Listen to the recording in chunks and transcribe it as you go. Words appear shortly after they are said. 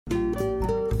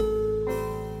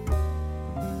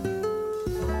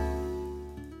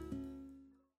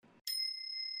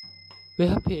왜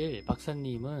하필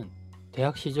박사님은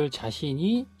대학 시절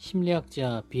자신이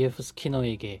심리학자 B.F.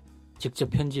 스키너에게 직접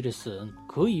편지를 쓴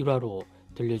그 일화로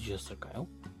들려주셨을까요?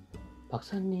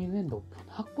 박사님의 높은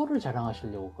학벌을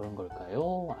자랑하시려고 그런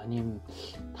걸까요? 아니면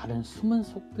다른 숨은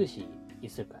속뜻이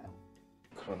있을까요?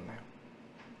 그렇네요.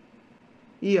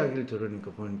 이 이야기를 들으니까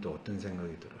본인 또 어떤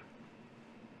생각이 들어요?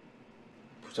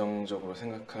 부정적으로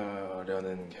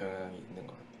생각하려는 경향이 있는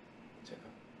것 같아요. 제가.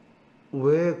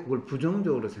 왜 그걸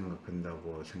부정적으로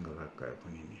생각한다고 생각할까요,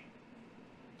 본인이?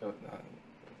 그러니까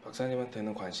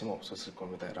박사님한테는 관심 없었을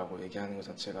겁니다 라고 얘기하는 것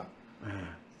자체가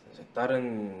이제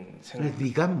다른 생각.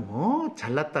 네가 뭐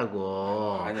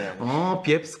잘났다고 아니.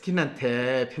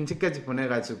 비앱스킨한테 편지까지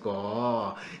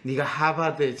보내가지고 네가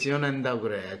하버드에 지원한다고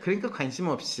그래. 그러니까 관심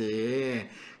없이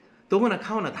너구나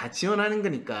카오나 다 지원하는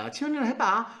거니까 지원이나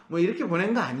해봐 뭐 이렇게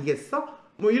보낸 거 아니겠어?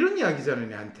 뭐 이런 이야기잖아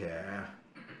얘한테.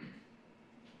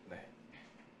 네.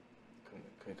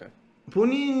 그러니까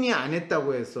본인이 안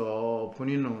했다고 해서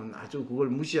본인은 아주 그걸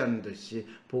무시하는 듯이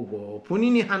보고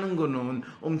본인이 하는 거는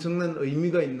엄청난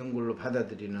의미가 있는 걸로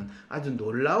받아들이는 아주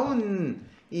놀라운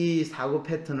이 사고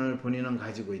패턴을 본인은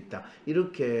가지고 있다.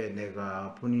 이렇게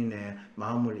내가 본인의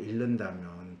마음을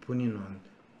잃는다면 본인은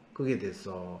그게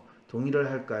대해서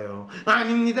동의를 할까요?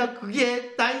 아닙니다.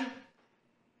 그게 나의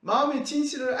마음의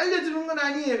진실을 알려주는 건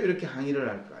아니에요. 이렇게 항의를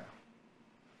할까요?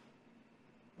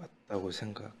 맞다고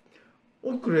생각.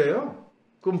 그래요?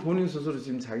 그럼 본인 스스로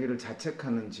지금 자기를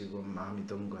자책하는 지금 마음이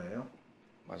든 거예요?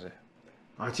 맞아요.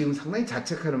 아, 지금 상당히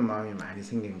자책하는 마음이 많이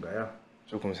생긴 거예요?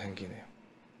 조금 생기네요.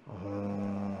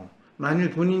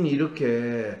 만일 본인이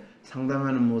이렇게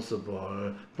상담하는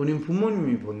모습을 본인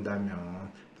부모님이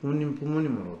본다면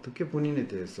부모님은 어떻게 본인에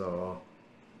대해서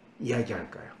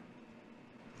이야기할까요?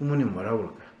 부모님 뭐라고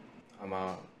그럴까요?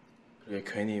 아마 그게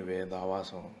괜히 왜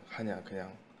나와서 하냐,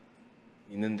 그냥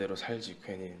있는 대로 살지.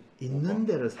 괜히 있는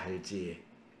대로 살지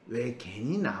왜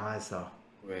괜히 나와서.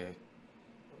 왜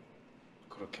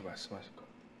그렇게 말씀하실 것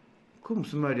같아요. 그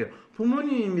무슨 말이야?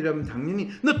 부모님이라면 당연히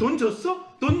너 돈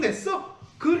줬어? 돈 냈어?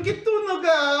 그렇게 또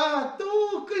너가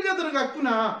또 끌려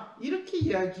들어갔구나 이렇게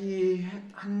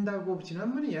이야기한다고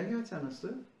지난번에 이야기하지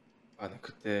않았어요? 아, 네,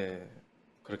 그때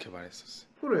그렇게 말했었어요.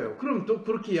 그래요. 그럼 또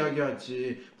그렇게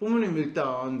이야기하지. 부모님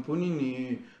일단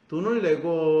본인이 돈을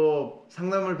내고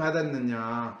상담을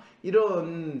받았느냐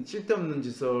이런 쓸데없는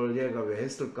짓을 얘가 왜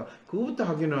했을까 그거부터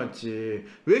확인하지.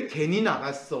 왜 괜히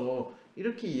나갔어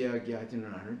이렇게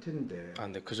이야기하지는 않을 텐데. 아,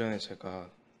 근데 그 전에 제가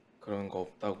그런 거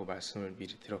없다고 말씀을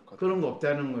미리 드렸거든요. 그런 거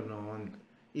없다는 거는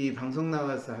이 방송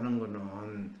나가서 하는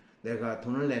거는 내가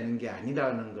돈을 내는 게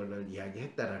아니라는 걸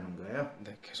이야기했다라는 거예요.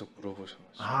 네, 계속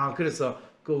물어보셔가지고. 아, 그래서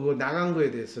그 나간 거에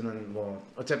대해서는 뭐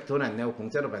어차피 돈 안 내고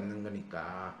공짜로 받는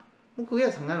거니까 뭐 그게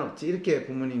상관없지 이렇게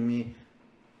부모님이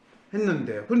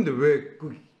했는데 그런데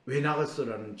왜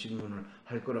나갔어라는 질문을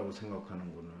할 거라고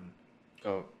생각하는 거는.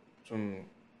 그러니까 좀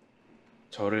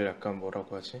저를 약간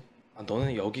뭐라고 하지? 아,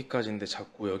 너는 여기까지인데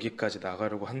자꾸 여기까지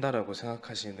나가려고 한다라고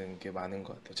생각하시는 게 많은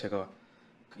것 같아요. 제가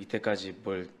이때까지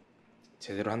뭘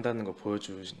제대로 한다는 걸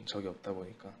보여준 적이 없다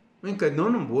보니까. 그러니까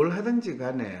너는 뭘 하든지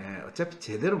간에 어차피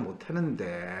제대로 못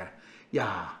하는데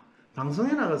야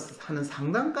방송에 나가서 하는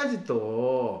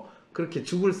상담까지도 그렇게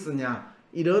죽을 쓰냐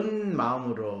이런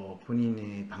마음으로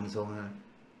본인이 방송을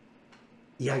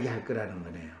이야기할 거라는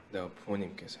거네요. 내가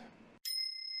부모님께서요.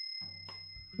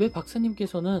 왜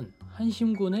박사님께서는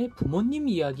한심군의 부모님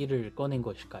이야기를 꺼낸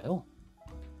것일까요?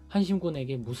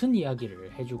 한심군에게 무슨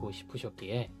이야기를 해주고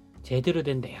싶으셨기에 제대로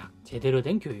된 대학, 제대로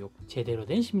된 교육, 제대로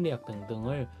된 심리학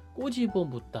등등을 꼬집어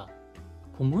묻다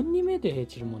부모님에 대해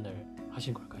질문을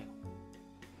하신 걸까요?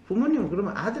 부모님은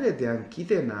그러면 아들에 대한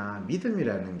기대나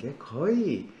믿음이라는 게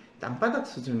거의 땅바닥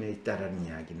수준에 있다라는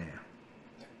이야기네요.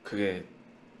 그게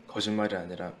거짓말이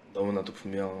아니라 너무나도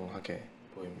분명하게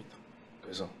보입니다.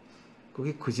 그래서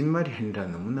그게 거짓말이 아니라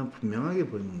너무나 분명하게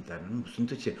보인다는 무슨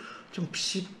뜻이에요? 좀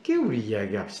쉽게 우리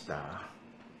이야기합시다.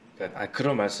 그러니까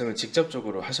그런 말씀을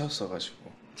직접적으로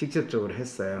하셨어가지고. 직접적으로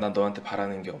했어요. 난 너한테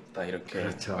바라는 게 없다 이렇게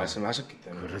그렇죠. 말씀을 하셨기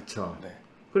때문에. 그렇죠. 네.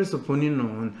 그래서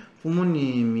본인은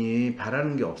부모님이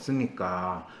바라는 게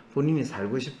없으니까 본인이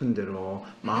살고 싶은 대로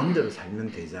마음대로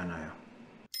살면 되잖아요.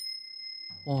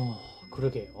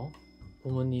 그러게요.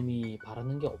 부모님이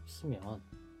바라는 게 없으면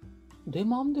내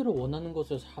마음대로 원하는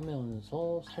것을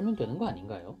사면서 살면 되는 거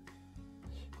아닌가요?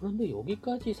 그런데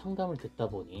여기까지 상담을 듣다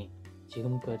보니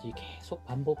지금까지 계속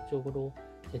반복적으로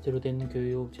제대로 된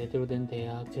교육, 제대로 된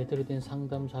대학, 제대로 된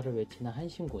상담사를 외치는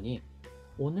한심군이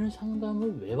오늘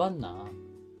상담을 왜 받나?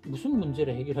 무슨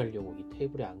문제를 해결하려고 이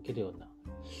테이블에 앉게 되었나?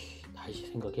 다시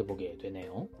생각해보게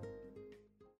되네요.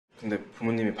 근데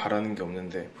부모님이 바라는 게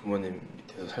없는데 부모님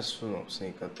밑에서 살 수는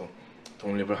없으니까 또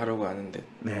독립을 하려고 하는데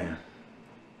네.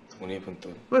 독립은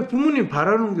또 왜 부모님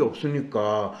바라는 게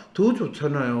없으니까 더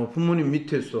좋잖아요. 부모님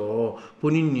밑에서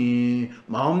본인이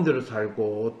마음대로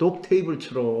살고 독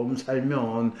테이블처럼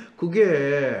살면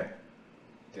그게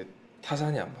근데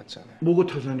타산이 안 맞잖아요. 뭐고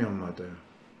타산이 안 맞아요.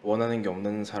 원하는 게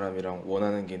없는 사람이랑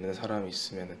원하는 게 있는 사람이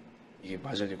있으면은 이게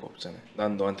맞을 리가 없잖아요.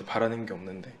 난 너한테 바라는 게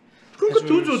없는데 그러니까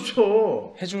더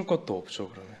좋죠. 해줄 것도 없죠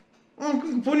그러면.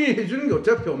 그러니까 본인이 해주는 게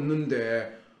어차피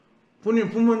없는데 본인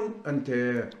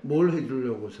부모님한테 뭘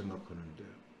해주려고 생각하는데요?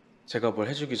 제가 뭘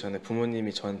해주기 전에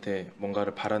부모님이 저한테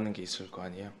뭔가를 바라는 게 있을 거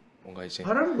아니에요. 뭔가 이제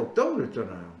바라는 게 없다고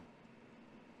그랬잖아요.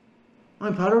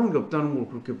 아니 바라는 게 없다는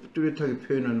걸 그렇게 뚜렷하게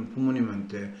표현하는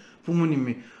부모님한테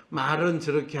부모님이 말은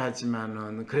저렇게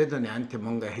하지만은 그래도 내한테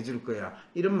뭔가 해줄 거야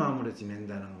이런 마음으로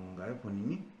지낸다는 건가요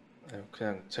본인이? 아니,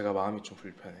 그냥 제가 마음이 좀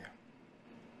불편해요.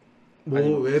 뭐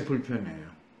아니, 왜 불편해요?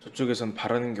 저쪽에선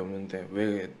바라는 게 없는데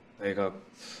왜 내가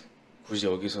굳이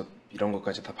여기서 이런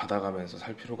것까지 다 받아가면서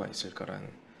살 필요가 있을까라는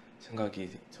생각이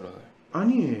들어서요.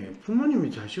 아니 부모님이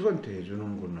자식한테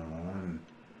해주는 거는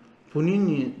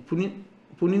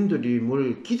본인들이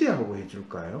뭘 기대하고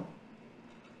해줄까요?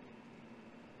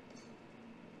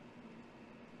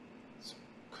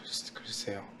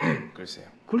 글쎄요. 글쎄요.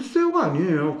 글쎄요가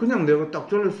아니에요. 그냥 내가 딱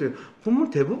잘랐어요.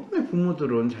 대부분의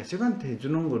부모들은 자식한테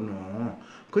해주는 거는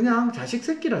그냥 자식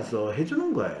새끼라서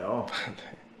해주는 거예요.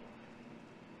 네.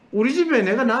 우리 집에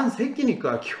내가 낳은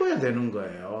새끼니까 키워야 되는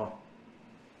거예요.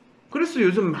 그래서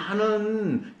요즘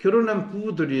많은 결혼한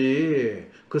부부들이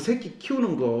그 새끼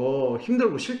키우는 거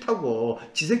힘들고 싫다고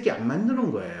지 새끼 안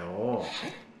만드는 거예요.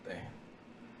 네.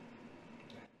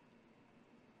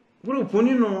 그리고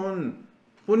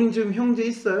본인 지금 형제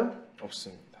있어요?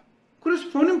 없습니다. 그래서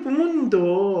본인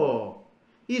부모님도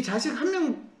이 자식 한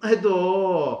명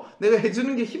해도 내가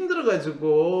해주는 게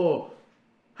힘들어가지고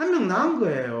한 명 낳은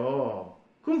거예요.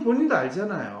 그럼 본인도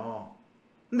알잖아요.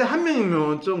 근데 한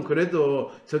명이면 좀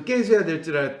그래도 적게 해줘야 될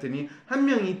줄 알았더니 한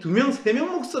명이 두 명, 세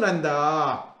명 몫을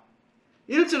한다.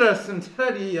 이럴 줄 알았으면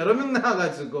차라리 여러 명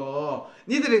낳아가지고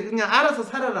니들이 그냥 알아서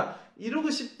살아라. 이러고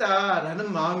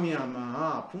싶다라는 마음이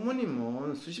아마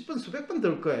부모님은 수십 번, 수백 번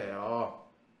들 거예요.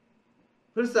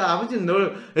 그래서 아버지는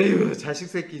널 에휴 자식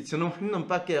새끼 저놈 한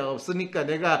놈밖에 없으니까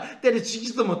내가 때려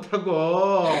죽이지도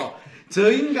못하고 저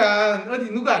인간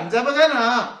어디 누가 안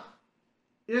잡아가나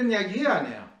이런 이야기 해요 안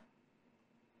해요?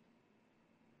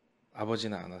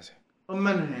 아버지는 안 하세요.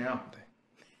 엄마는 해요. 네.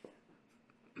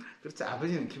 그렇죠.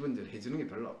 아버지는 기본적으로 해주는 게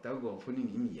별로 없다고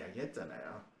본인이 이미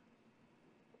이야기했잖아요.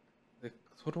 근데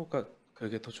서로가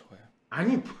그게 더 좋아요.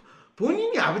 아니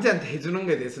본인이 아버지한테 해주는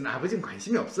거에 대해서는 아버지는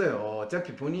관심이 없어요.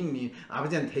 어차피 본인이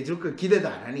아버지한테 해줄 걸 기대도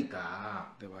안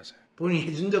하니까. 네, 맞아요. 본인이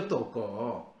해준 적도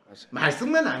없고 맞아요.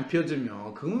 말씀만 안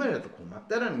펴주면 그것만이라도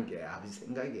고맙다라는 게 아버지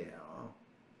생각이에요.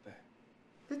 네.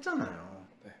 됐잖아요.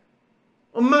 네.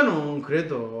 엄마는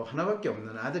그래도 하나밖에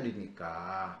없는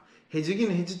아들이니까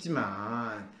해주기는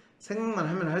해주지만 생각만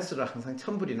하면 할수록 항상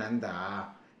천불이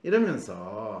난다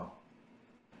이러면서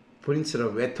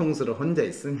본인처럼 외통수로 혼자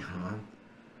있으면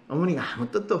어머니가 아무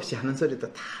뜻도 없이 하는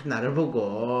소리도 다 나를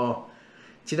보고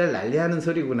지랄 난리하는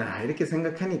소리구나 이렇게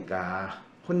생각하니까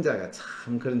혼자가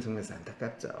참 그런 측면에서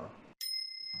안타깝죠.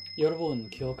 여러분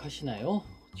기억하시나요?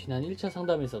 지난 1차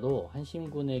상담에서도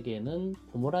한심군에게는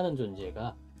부모라는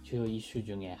존재가 주요 이슈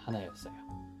중에 하나였어요.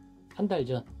 한 달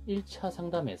전 1차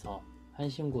상담에서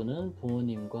한심군은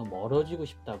부모님과 멀어지고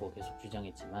싶다고 계속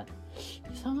주장했지만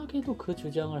이상하게도 그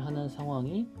주장을 하는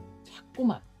상황이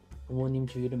자꾸만 부모님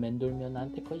주위를 맴돌며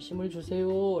나한테 관심을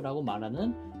주세요 라고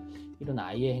말하는 이런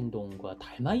아이의 행동과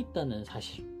닮아 있다는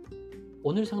사실.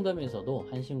 오늘 상담에서도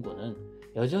한심군은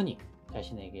여전히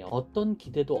자신에게 어떤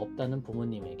기대도 없다는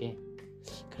부모님에게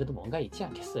그래도 뭔가 있지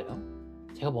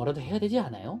않겠어요? 제가 뭐라도 해야 되지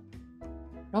않아요?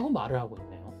 라고 말을 하고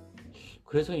있네요.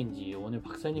 그래서인지 오늘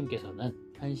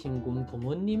박사님께서는 한심군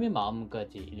부모님의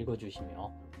마음까지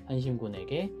읽어주시며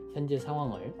한심군에게 현재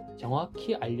상황을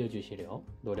정확히 알려주시려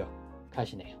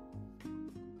노력하시네요.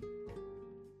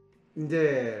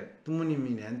 이제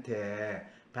부모님이 내한테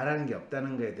바라는 게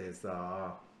없다는 거에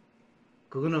대해서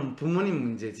그거는 부모님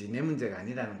문제지 내 문제가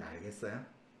아니라는 거 알겠어요?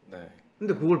 네.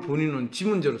 근데 그걸 본인은 지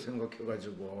문제로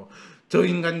생각해가지고 저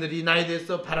인간들이 나에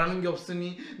대해서 바라는 게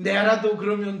없으니 내라도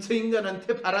그러면 저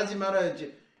인간한테 바라지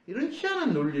말아야지 이런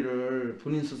희한한 논리를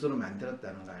본인 스스로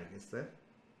만들었다는 거 알겠어요?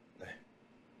 네.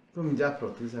 그럼 이제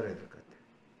앞으로 어떻게 살아야 될 것 같아요?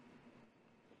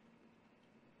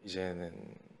 이제는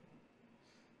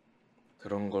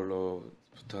그런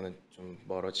걸로부터는 좀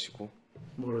멀어지고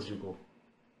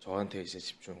저한테 이제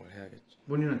집중을 해야겠죠.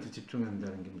 본인한테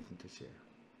집중한다는 게 무슨 뜻이에요?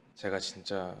 제가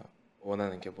진짜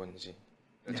원하는 게 뭔지를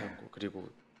네. 찾고 그리고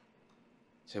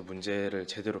제 문제를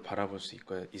제대로 바라볼 수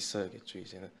있어야겠죠.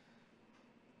 이제는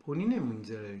본인의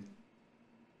문제를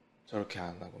저렇게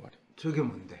안 하고 말이에요. 저게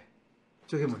뭔데?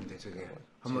 저게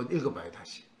한번 읽어봐요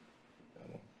다시.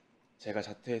 제가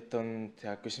자퇴했던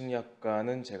대학교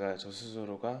심리학과는 제가 저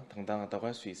스스로가 당당하다고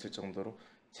할 수 있을 정도로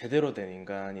제대로 된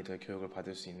인간이 될 교육을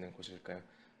받을 수 있는 곳일까요?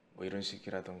 뭐 이런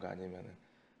식이라던가 아니면은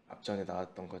앞전에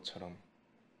나왔던 것처럼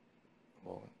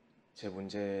뭐 제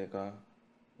문제가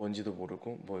뭔지도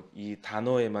모르고 뭐 이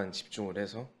단어에만 집중을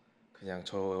해서 그냥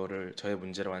저의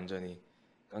문제를 완전히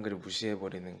깡그리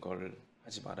무시해버리는 걸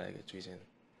하지 말아야겠죠 이제는.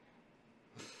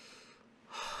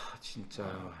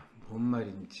 진짜 뭔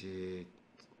말인지,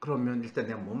 그러면 일단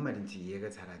내가 뭔 말인지 이해가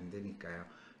잘 안 되니까요.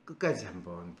 끝까지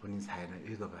한번 본인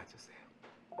사연을 읽어봐 주세요.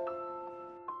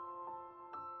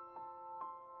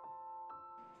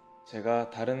 제가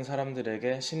다른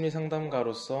사람들에게 심리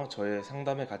상담가로서 저의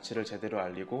상담의 가치를 제대로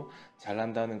알리고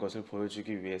잘한다는 것을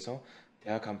보여주기 위해서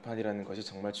대학 간판이라는 것이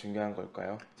정말 중요한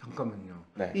걸까요? 잠깐만요.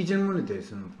 네. 이 질문에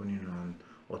대해서는 본인은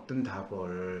어떤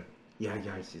답을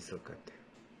이야기할 수 있을 것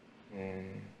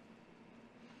같아요?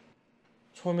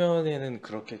 초면에는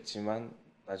그렇겠지만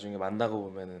나중에 만나고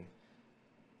보면은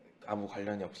아무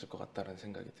관련이 없을 것 같다는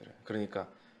생각이 들어요. 그러니까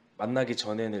만나기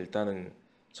전에는 일단은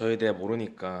저에 대해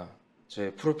모르니까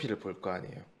저의 프로필을 볼 거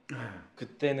아니에요.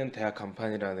 그때는 대학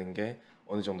간판이라는 게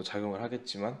어느 정도 작용을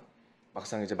하겠지만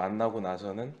막상 이제 만나고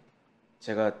나서는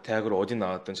제가 대학을 어디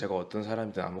나왔든 제가 어떤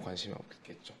사람이든 아무 관심이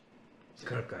없겠죠.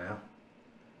 그럴까요?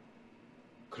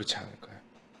 그렇지 않을까요?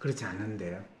 그렇지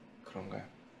않은데요. 그런가요?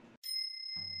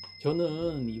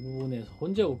 저는 이 부분에서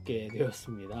혼자 웃게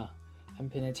되었습니다.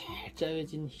 한편에 잘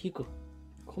짜여진 희극,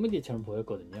 코미디처럼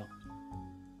보였거든요.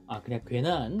 그냥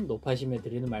괜한 노파심에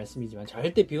드리는 말씀이지만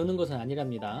절대 비우는 것은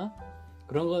아니랍니다.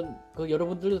 그런 건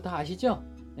여러분들도 다 아시죠?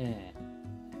 네.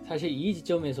 사실 이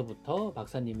지점에서부터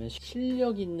박사님은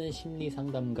실력 있는 심리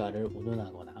상담가를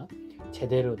운운하거나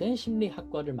제대로 된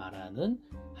심리학과를 말하는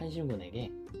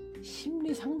한신군에게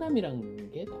심리 상담이란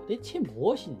게 도대체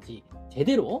무엇인지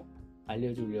제대로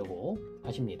알려주려고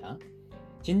하십니다.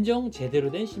 진정 제대로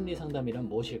된 심리 상담이란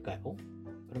무엇일까요?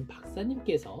 그럼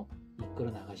박사님께서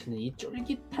이끌어 나가시는 이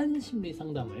쫄깃한 심리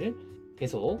상담을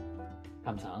계속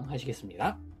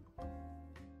감상하시겠습니다.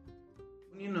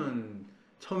 본인은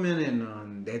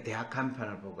처음에는 내 대학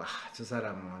간판을 보고 저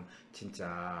사람은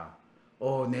진짜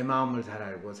내 마음을 잘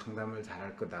알고 상담을 잘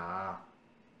할 거다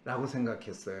라고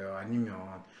생각했어요?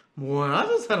 아니면 뭐야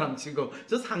저 사람 지금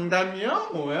저 상담이야?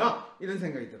 뭐야? 이런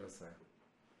생각이 들었어요.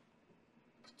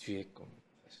 그 뒤에 겁니다.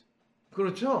 사실.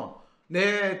 그렇죠?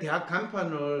 내 대학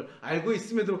간판을 알고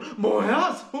있음에도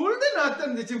뭐야 서울대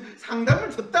나왔다는데 지금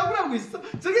상담을 줬다고 하고 있어?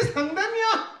 저게 상담이야?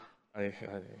 아니.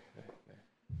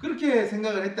 그렇게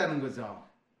생각을 했다는 거죠.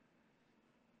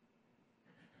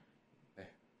 네.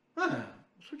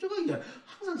 솔직하게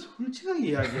항상 솔직하게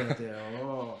이야기해야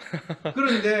돼요.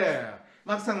 그런데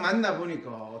막상 만나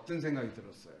보니까 어떤 생각이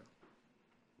들었어요?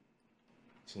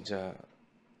 진짜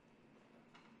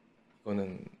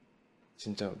이거는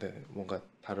진짜 뭔가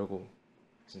다르고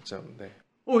진짜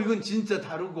이건 진짜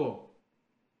다르고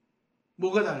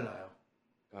뭐가 달라요?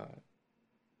 그러니까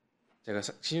제가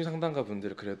심리 상담가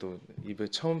분들을 그래도 입에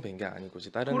처음 뵌 게 아니고 이제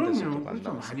다른 그럼요, 데서도 그렇죠. 많이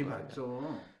만나봤을 거예요.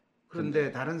 봤죠.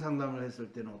 그런데 다른 상담을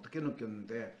했을 때는 어떻게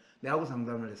느꼈는데 내하고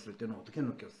상담을 했을 때는 어떻게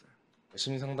느꼈어요?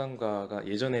 심리 상담가가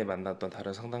예전에 만났던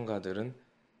다른 상담가들은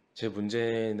제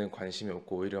문제는 관심이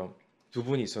없고 오히려 두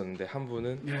분이 있었는데 한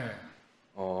분은 네.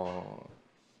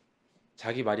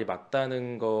 자기 말이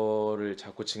맞다는 거를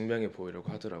자꾸 증명해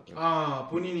보이려고 하더라고요.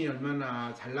 본인이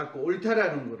얼마나 잘났고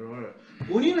옳다라는 거를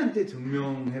본인한테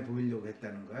증명해 보이려고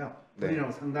했다는 거예요.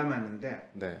 본인하고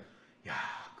상담하는데 네. 야,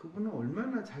 그분은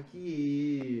얼마나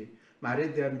자기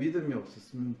말에 대한 믿음이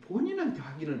없었으면 본인한테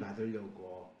확인을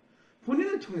받으려고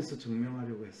본인을 통해서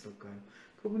증명하려고 했을까요?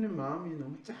 그분의 마음이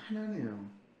너무 짠하네요.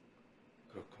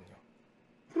 그렇군요.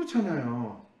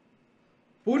 그렇잖아요.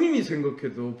 본인이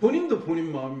생각해도 본인도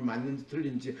본인 마음이 맞는지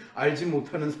틀린지 알지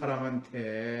못하는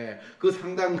사람한테 그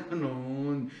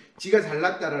상담가는 지가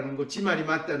잘났다라는 거, 지 말이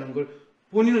맞다는 걸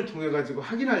본인을 통해 가지고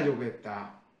확인하려고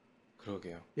했다.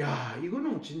 그러게요. 야,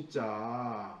 이거는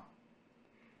진짜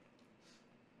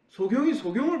소경이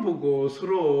소경을 보고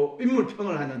서로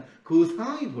인물평을 하는 그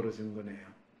상황이 벌어진 거네요.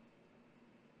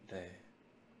 네.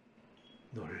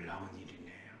 놀라운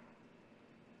일이네요.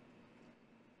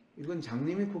 이건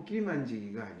장님의 코끼리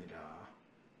만지기가 아니라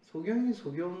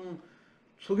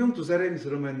소경 두 사람이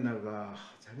서로 만나가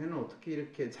자네는 어떻게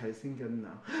이렇게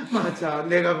잘생겼나? 맞아,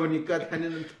 내가 보니까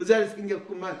자네는 더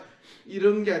잘생겼구만.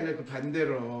 이런 게 아니라 그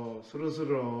반대로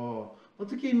서로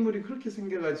어떻게 인물이 그렇게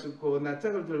생겨가지고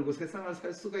낯짝을 들고 세상을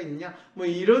살 수가 있냐? 뭐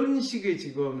이런 식의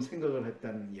지금 생각을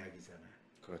했다는 이야기잖아요.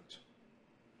 그렇죠.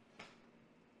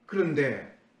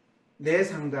 그런데 내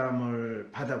상담을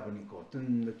받아보니까 어떤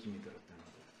느낌이 들었다는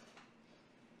거예요?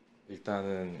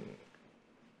 일단은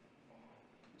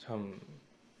참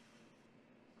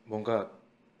뭔가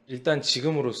일단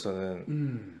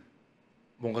지금으로서는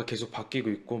뭔가 계속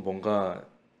바뀌고 있고 뭔가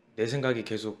내 생각이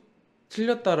계속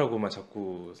틀렸다라고만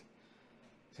자꾸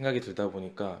생각이 들다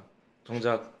보니까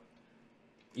정작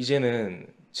이제는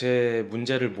제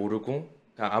문제를 모르고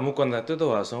그냥 아무거나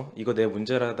뜯어와서 이거 내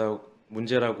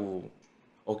문제라고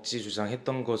억지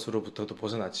주장했던 것으로부터도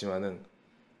벗어났지만은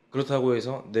그렇다고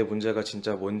해서 내 문제가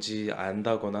진짜 뭔지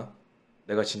안다거나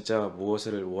내가 진짜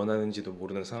무엇을 원하는지도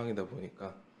모르는 상황이다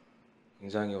보니까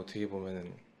굉장히 어떻게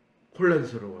보면은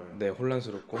혼란스러워요. 네,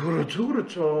 혼란스럽고 그렇죠,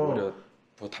 그렇죠. 오히려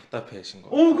더 답답해진 것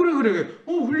같아요. 그래.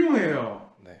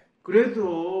 훌륭해요. 네,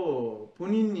 그래도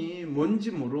본인이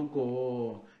뭔지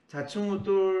모르고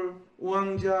자충우돌,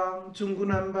 우왕좌왕,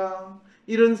 중구난방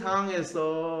이런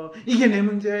상황에서 이게 내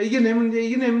문제야, 이게 내 문제야,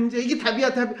 이게 내 문제야, 이게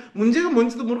답이야, 답. 문제가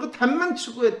뭔지도 모르고 답만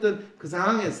추구했던 그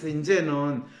상황에서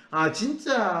이제는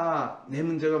진짜 내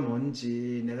문제가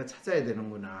뭔지 내가 찾아야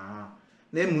되는구나.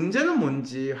 내 문제가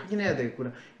뭔지 확인해야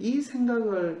되겠구나. 이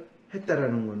생각을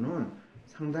했다라는 거는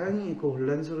상당히 그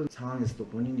혼란스러운 상황에서도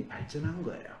본인이 발전한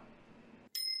거예요.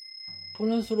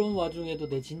 혼란스러운 와중에도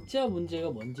내 진짜 문제가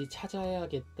뭔지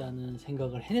찾아야겠다는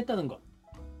생각을 해냈다는 것,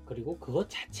 그리고 그것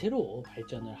자체로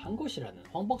발전을 한 것이라는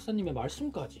황 박사님의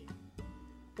말씀까지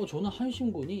저는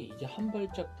한심군이 이제 한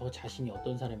발짝 더 자신이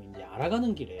어떤 사람인지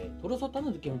알아가는 길에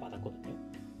돌아섰다는 느낌을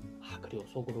받았거든요. 그리고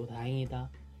속으로 다행이다,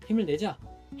 힘을 내자,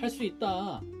 할 수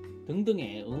있다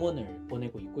등등의 응원을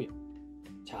보내고 있고요.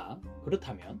 자,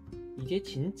 그렇다면 이제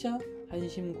진짜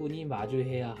한심군이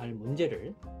마주해야 할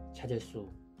문제를 찾을 수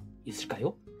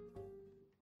있을까요?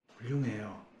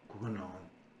 훌륭해요. 그거는.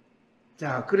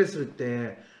 자, 그랬을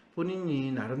때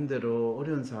본인이 나름대로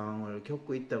어려운 상황을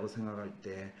겪고 있다고 생각할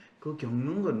때 그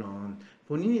겪는 거는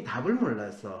본인이 답을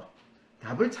몰라서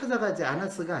답을 찾아가지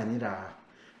않았어가 아니라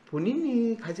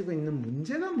본인이 가지고 있는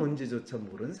문제가 뭔지조차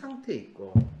모르는 상태에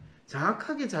있고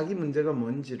정확하게 자기 문제가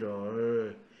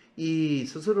뭔지를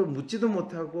스스로 묻지도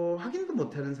못하고 확인도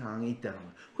못하는 상황에 있다는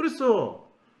거예요. 그래서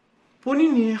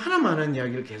본인이 하나만한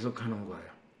이야기를 계속하는 거예요.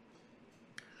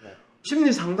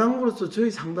 심리 상담으로서 저희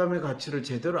상담의 가치를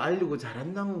제대로 알리고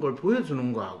잘한다는 걸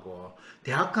보여주는 거하고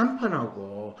대학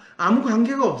간판하고 아무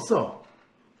관계가 없어.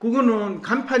 그거는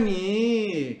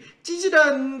간판이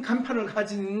찌질한 간판을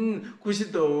가진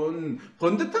곳이든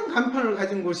번듯한 간판을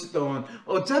가진 곳이든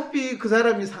어차피 그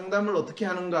사람이 상담을 어떻게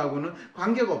하는가 하고는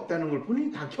관계가 없다는 걸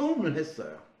본인이 다 경험을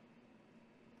했어요.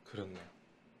 그렇네요.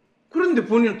 그런데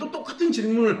본인은 또 똑같은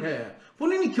질문을 해.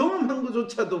 본인이 경험한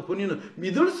것조차도 본인은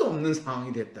믿을 수 없는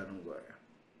상황이 됐다는 거예요.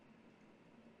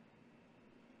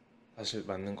 사실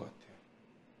맞는 것 같아요.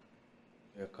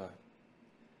 약간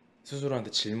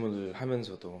스스로한테 질문을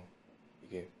하면서도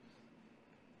이게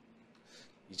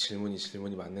이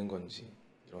질문이 맞는 건지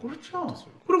이런 그렇죠. 생각도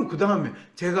들고. 그럼 그 다음에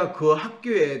제가 그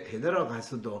학교에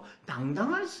되돌아가서도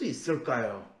당당할 수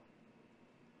있을까요?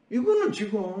 이거는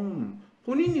지금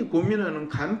본인이 고민하는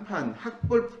간판,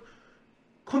 학벌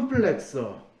컴플렉스,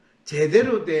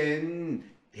 제대로 된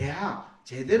대학,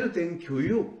 제대로 된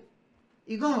교육,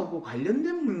 이거하고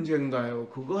관련된 문제인가요?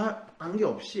 그거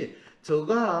관계없이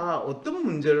저가 어떤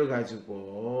문제를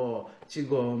가지고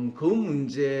지금 그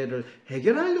문제를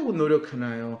해결하려고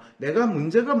노력하나요? 내가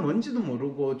문제가 뭔지도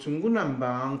모르고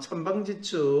중구난방,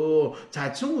 천방지축,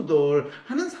 좌충우돌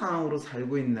하는 상황으로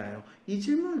살고 있나요? 이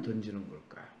질문을 던지는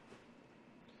걸까요?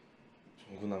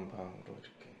 중구난방으로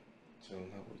이렇게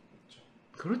지원하고 있죠.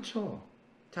 그렇죠.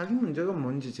 자기 문제가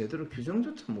뭔지 제대로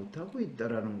규정조차 못하고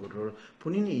있다라는 거를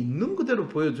본인이 있는 그대로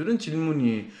보여주는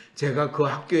질문이 제가 그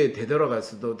학교에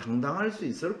되돌아가서도 당당할 수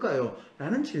있을까요?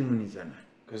 라는 질문이잖아요.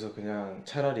 그래서 그냥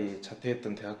차라리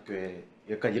자퇴했던 대학교에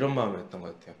약간 이런 마음이었던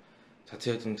것 같아요.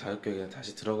 자퇴했던 대학교에 그냥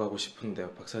다시 들어가고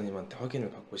싶은데 박사님한테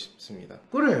확인을 받고 싶습니다.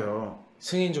 그래요.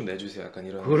 승인 좀 내주세요. 약간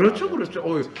이런 그렇죠, 마음이었던 그렇죠. 것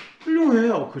같아요.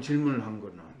 훌륭해요. 그 질문을 한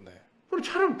거는. 네. 그럼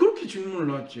차라리 그렇게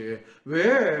질문을 하지.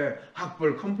 왜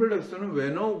학벌 컴플렉스는 왜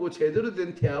나오고 제대로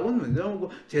된 대학은 왜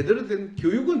나오고 제대로 된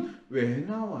교육은 왜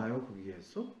나와요?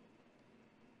 거기에서?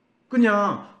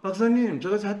 그냥 박사님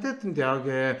제가 자퇴했던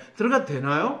대학에 들어가도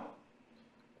되나요?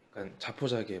 약간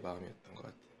자포자기의 마음이었던 것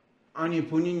같아요. 아니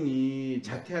본인이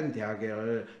자퇴한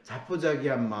대학을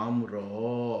자포자기한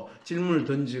마음으로 질문을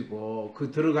던지고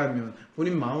들어가면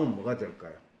본인 마음은 뭐가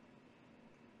될까요?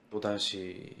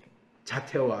 또다시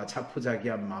자퇴와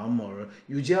자포자기한 마음을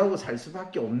유지하고 살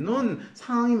수밖에 없는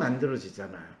상황이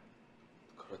만들어지잖아요.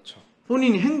 그렇죠.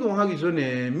 본인이 행동하기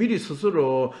전에 미리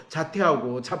스스로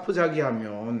자퇴하고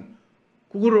자포자기하면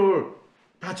그거를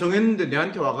다 정했는데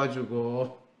내한테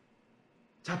와가지고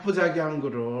자포자기한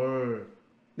거를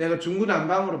내가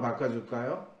중구난방으로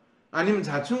바꿔줄까요? 아니면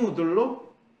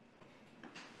좌충우돌로?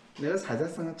 내가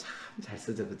사자성어 참 잘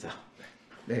쓰죠, 그죠?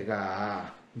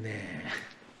 내가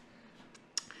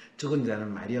죽은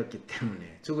자는 말이 없기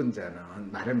때문에 죽은 자는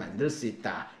말을 만들 수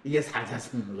있다. 이게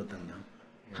사자성어거든요.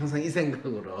 항상 이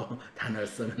생각으로 단어를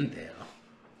쓰는데요.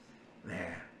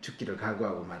 네, 죽기를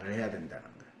각오하고 말을 해야 된다는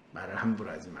거예요. 말을 함부로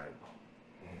하지 말고.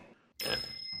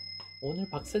 오늘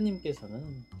박사님께서는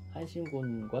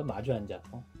한신군과 마주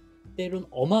앉아서 때론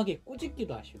엄하게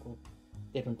꾸짖기도 하시고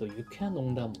때론 또 유쾌한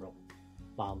농담으로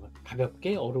마음을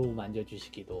가볍게 어루만져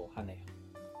주시기도 하네요.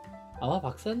 아마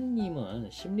박사님은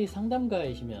심리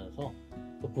상담가이시면서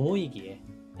또 부모이기에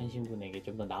한신군에게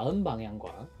좀 더 나은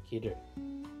방향과 길을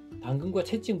당근과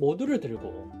채찍 모두를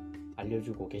들고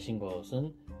알려주고 계신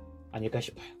것은 아닐까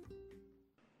싶어요.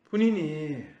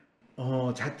 본인이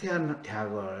자퇴한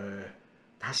대학을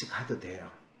다시 가도 돼요.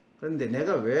 그런데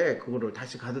내가 왜 그거를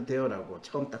다시 가도 돼요라고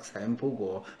처음 딱 사연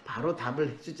보고 바로 답을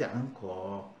해주지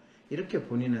않고 이렇게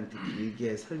본인한테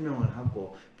길게 설명을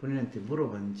하고 본인한테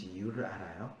물어본지 이유를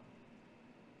알아요?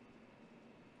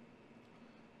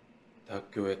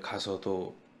 대학교에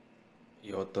가서도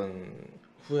이 어떤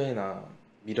후회나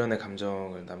미련의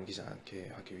감정을 남기지 않게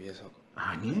하기 위해서.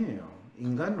 아니에요.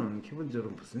 인간은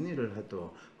기본적으로 무슨 일을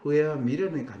해도 후회와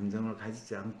미련의 감정을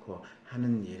가지지 않고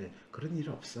하는 일, 그런 일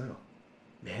없어요.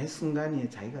 매 순간이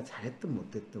자기가 잘했든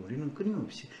못했든 우리는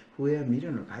끊임없이 후회와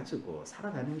미련을 가지고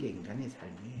살아가는 게 인간의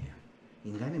삶이에요.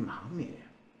 인간의 마음이에요.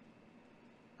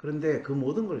 그런데 그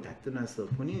모든 걸 다 떠나서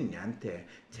본인이 내한테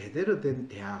제대로 된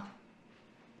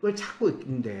대학을 찾고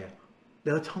있는데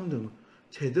내가 처음 듣는 거,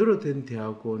 제대로 된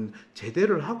대학은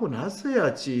제대를 하고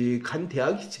났어야지 간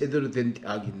대학이 제대로 된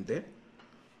대학인데,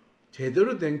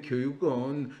 제대로 된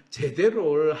교육은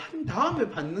제대로를 한 다음에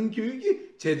받는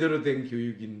교육이 제대로 된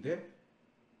교육인데,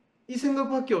 이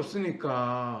생각밖에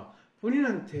없으니까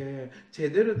본인한테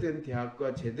제대로 된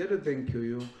대학과 제대로 된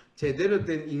교육, 제대로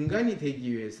된 인간이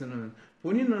되기 위해서는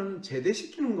본인은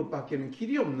제대시키는 것밖에는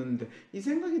길이 없는데, 이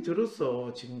생각이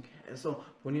들어서 지금 계속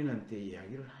본인한테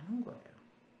이야기를 하는 거예요.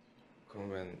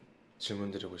 그러면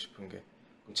질문 드리고 싶은 게,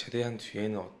 그럼 제대한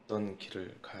뒤에는 어떤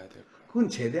길을 가야 될까요? 그건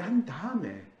제대한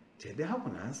다음에, 제대하고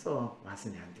나서 와서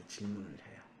내한테 질문을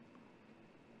해요.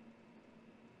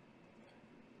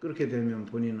 그렇게 되면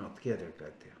본인은 어떻게 해야 될 것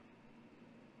같아요?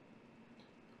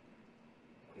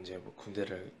 이제 뭐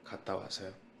군대를 갔다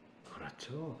와서요?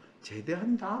 그렇죠.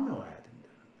 제대한 다음에 와야 된다는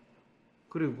거예요.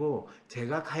 그리고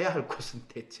제가 가야 할 곳은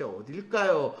대체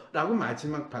어딜까요? 라고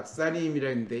마지막 박사님이라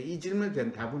했는데 이 질문에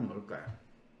대한 답은 뭘까요?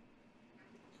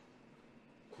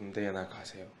 군대나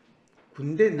가세요.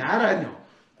 군대 나라뇨.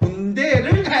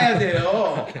 군대를 가야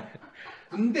돼요.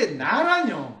 군대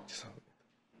나라뇨. 죄송합니다.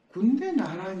 군대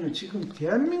나라뇨. 지금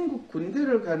대한민국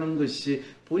군대를 가는 것이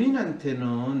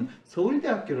본인한테는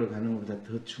서울대학교를 가는 것보다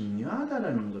더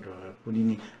중요하다는 것을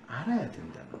본인이 알아야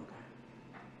된다는 거예요.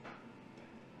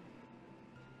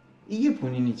 이게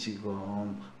본인이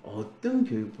지금 어떤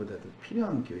교육보다도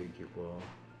필요한 교육이고,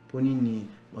 본인이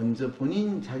먼저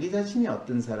자기 자신이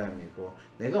어떤 사람이고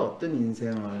내가 어떤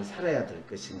인생을 살아야 될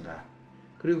것인가,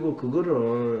 그리고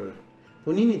그거를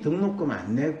본인이 등록금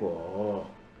안 내고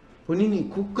본인이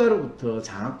국가로부터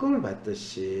장학금을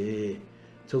받듯이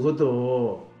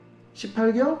적어도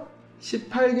 18개월?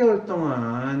 18개월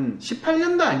동안,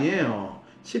 18년도 아니에요.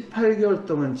 18개월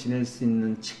동안 지낼 수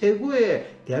있는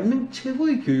대한민국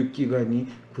최고의 교육기관이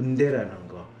군대라는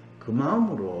거, 그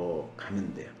마음으로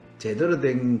가면 돼요. 제대로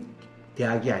된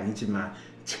대학이 아니지만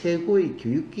최고의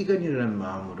교육기관이라는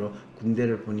마음으로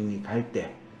군대를 본인이 갈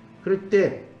때, 그럴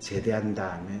때 제대한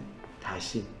다음에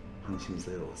다시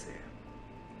황심소에 오세요.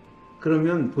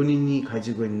 그러면 본인이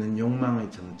가지고 있는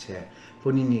욕망의 정체,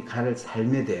 본인이 갈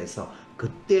삶에 대해서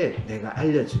그때 내가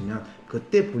알려주면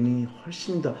그때 본인이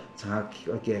훨씬 더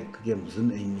정확하게 그게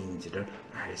무슨 의미인지를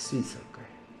알 수 있을 거예요.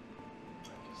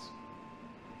 알겠습니다.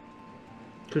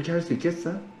 그렇게 할 수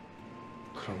있겠어?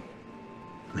 그럼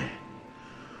네.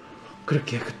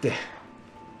 그렇게 그때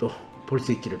또 볼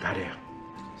수 있기를 바라요.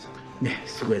 감사합니다. 네,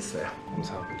 수고했어요.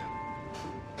 감사합니다.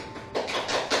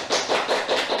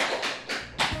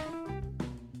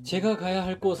 제가 가야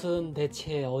할 곳은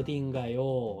대체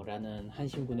어디인가요? 라는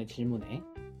한신군의 질문에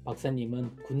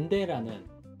박사님은 군대라는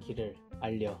길을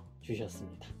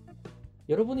알려주셨습니다.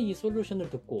 여러분이 이 솔루션을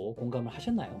듣고 공감을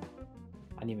하셨나요?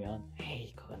 아니면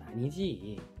에이 그건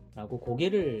아니지 라고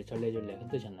고개를 절레절레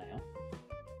흔드셨나요?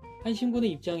 한신군의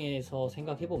입장에서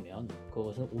생각해보면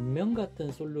그것은 운명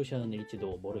같은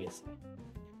솔루션일지도 모르겠어요.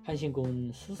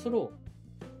 한신군 스스로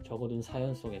적어둔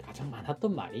사연 속에 가장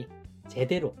많았던 말이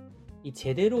제대로 이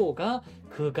제대로가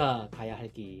그가 가야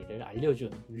할 길을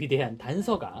알려준 위대한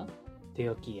단서가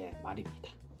되었기에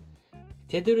말입니다.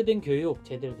 제대로 된 교육,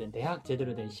 제대로 된 대학,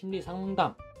 제대로 된 심리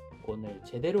상담, 오늘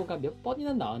제대로가 몇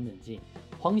번이나 나왔는지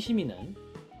황시민은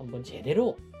한번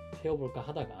제대로 세워볼까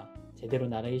하다가 제대로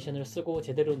나레이션을 쓰고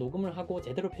제대로 녹음을 하고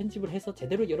제대로 편집을 해서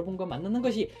제대로 여러분과 만나는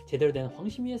것이 제대로 된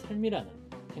황시민의 삶이라는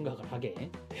생각을 하게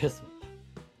되었습니다.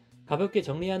 가볍게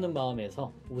정리하는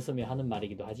마음에서 웃으며 하는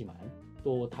말이기도 하지만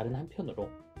또 다른 한편으로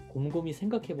곰곰이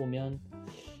생각해보면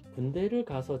군대를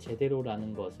가서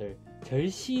제대로라는 것을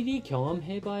절실히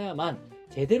경험해봐야만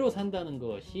제대로 산다는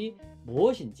것이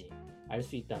무엇인지 알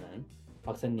수 있다는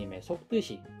박사님의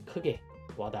속뜻이 크게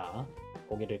와닿아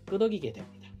고개를 끄덕이게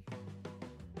됩니다.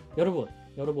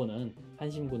 여러분은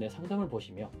한심군의 상담을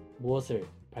보시며 무엇을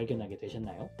발견하게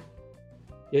되셨나요?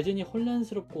 여전히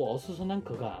혼란스럽고 어수선한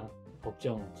그가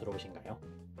걱정스러우신가요?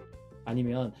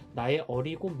 아니면 나의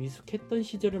어리고 미숙했던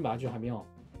시절을 마주하며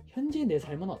현재 내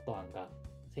삶은 어떠한가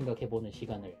생각해보는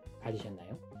시간을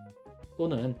가지셨나요?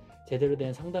 또는 제대로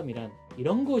된 상담이란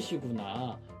이런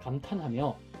것이구나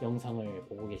감탄하며 영상을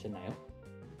보고 계셨나요?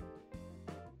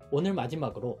 오늘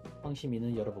마지막으로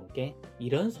황시민은 여러분께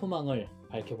이런 소망을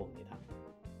밝혀봅니다.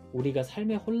 우리가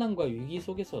삶의 혼란과 위기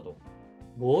속에서도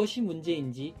무엇이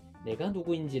문제인지 내가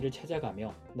누구인지를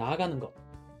찾아가며 나아가는 것,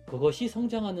 그것이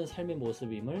성장하는 삶의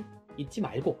모습임을 잊지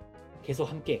말고 계속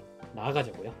함께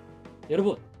나아가자고요.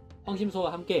 여러분,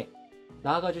 황심소와 함께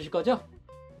나아가 주실 거죠?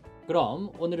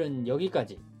 그럼 오늘은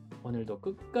여기까지. 오늘도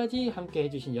끝까지 함께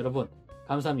해주신 여러분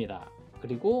감사합니다.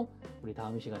 그리고 우리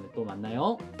다음 시간에 또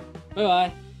만나요.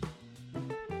 바이바이.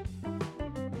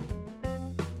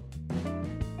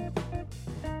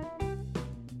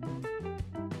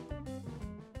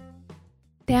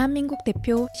 대한민국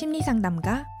대표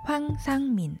심리상담가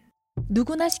황상민.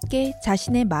 누구나 쉽게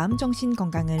자신의 마음 정신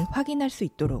건강을 확인할 수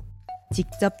있도록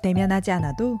직접 대면하지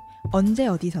않아도 언제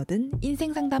어디서든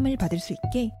인생 상담을 받을 수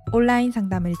있게 온라인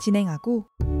상담을 진행하고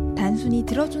단순히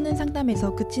들어주는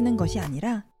상담에서 그치는 것이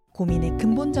아니라 고민의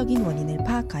근본적인 원인을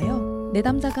파악하여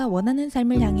내담자가 원하는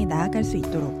삶을 향해 나아갈 수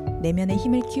있도록 내면의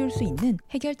힘을 키울 수 있는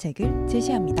해결책을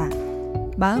제시합니다.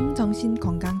 마음 정신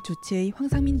건강 주치의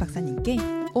황상민 박사님께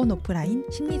온 오프라인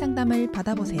심리 상담을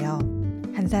받아보세요.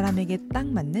 한 사람에게 딱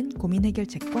맞는 고민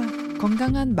해결책과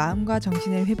건강한 마음과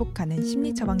정신을 회복하는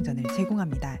심리 처방전을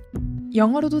제공합니다.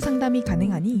 영어로도 상담이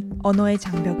가능하니 언어의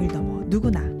장벽을 넘어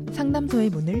누구나 상담소의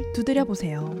문을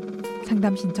두드려보세요.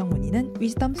 상담 신청 문의는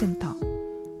위즈덤 센터.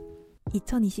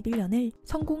 2021년을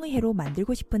성공의 해로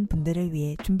만들고 싶은 분들을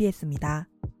위해 준비했습니다.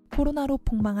 코로나로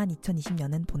폭망한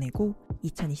 2020년은 보내고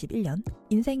 2021년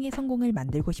인생의 성공을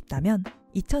만들고 싶다면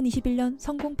 2021년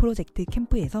성공 프로젝트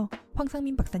캠프에서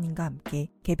황상민 박사님과 함께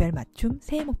개별 맞춤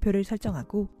새해 목표를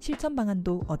설정하고 실천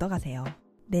방안도 얻어가세요.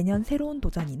 내년 새로운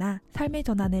도전이나 삶의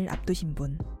전환을 앞두신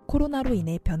분, 코로나로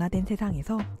인해 변화된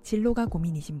세상에서 진로가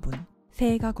고민이신 분,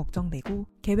 새해가 걱정되고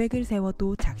계획을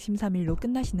세워도 작심삼일로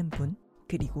끝나시는 분,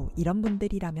 그리고 이런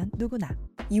분들이라면 누구나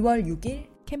 2월 6일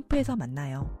캠프에서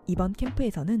만나요. 이번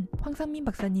캠프에서는 황상민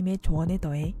박사님의 조언에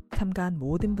더해 참가한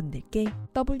모든 분들께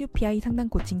WPI 상담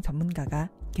코칭 전문가가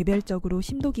개별적으로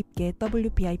심도 깊게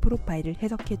WPI 프로파일을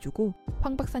해석해주고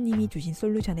황 박사님이 주신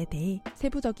솔루션에 대해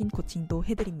세부적인 코칭도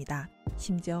해드립니다.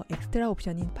 심지어 엑스트라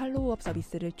옵션인 팔로우업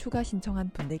서비스를 추가 신청한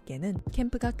분들께는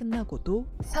캠프가 끝나고도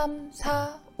 3,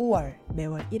 4, 5월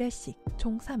매월 1회씩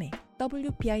총 3회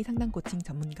WPI 상담 코칭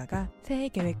전문가가 새해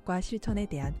계획과 실천에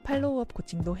대한 팔로우업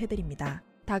코칭도 해드립니다.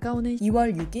 다가오는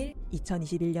 2월 6일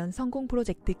 2021년 성공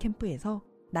프로젝트 캠프에서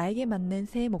나에게 맞는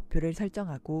새해 목표를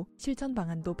설정하고 실천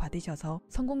방안도 받으셔서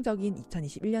성공적인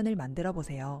 2021년을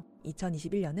만들어보세요.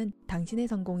 2021년은 당신의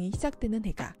성공이 시작되는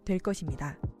해가 될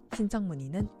것입니다. 신청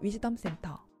문의는 위즈덤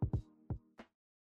센터.